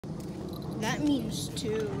That means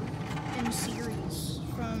two in series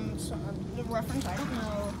from the reference. I don't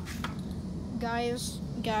know. Guys,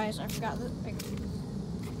 I forgot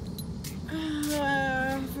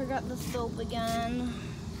I forgot the soap again.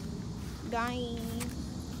 Guys,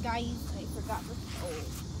 I forgot the soap.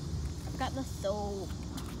 I forgot the soap.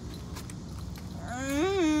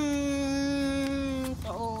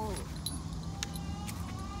 Soap.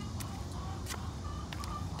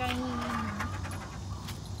 Guys.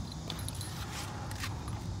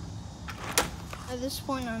 At this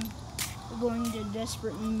point, I'm going to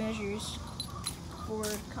desperate measures for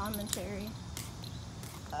commentary.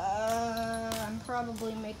 I'm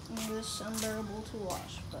probably making this unbearable to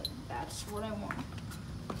watch, but that's what I want.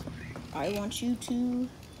 I want you to,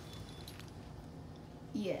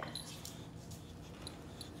 yeah.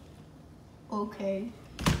 Okay.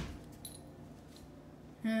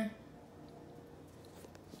 Huh.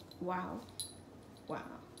 Wow.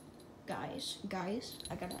 Guys,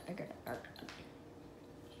 I gotta.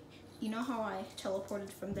 You know how I teleported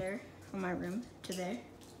from my room to there?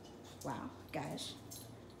 Wow, guys.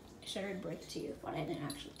 I said I'd break it to you, but I didn't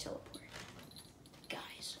actually teleport.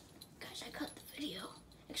 Guys, I cut the video.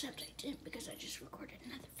 Except I didn't because I just recorded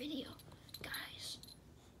another video. Guys.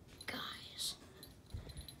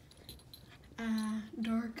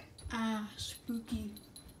 Dark, spooky.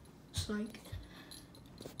 Psych.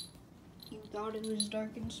 You thought it was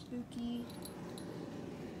dark and spooky,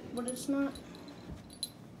 but it's not.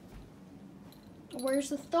 Where's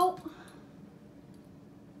the soap?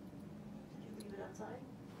 Did you leave it outside?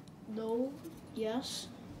 No. Yes.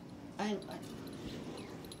 I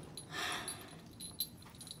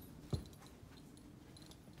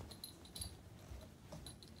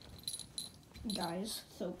Guys,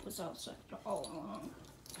 soap was outside all along.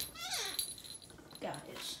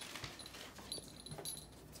 Guys,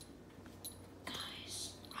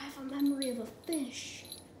 I have a memory of a fish.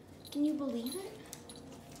 Can you believe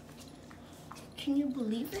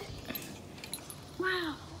it?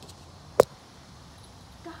 Wow.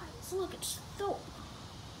 Guys, look, it's soap.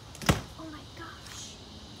 Oh my gosh.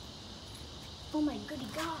 Oh my goody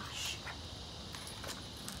gosh.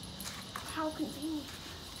 How convenient.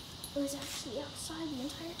 It was actually outside the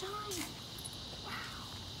entire time.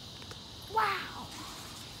 Wow.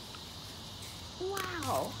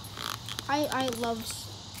 I love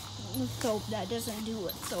soap that doesn't do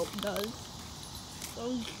what soap does.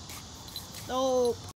 Soap.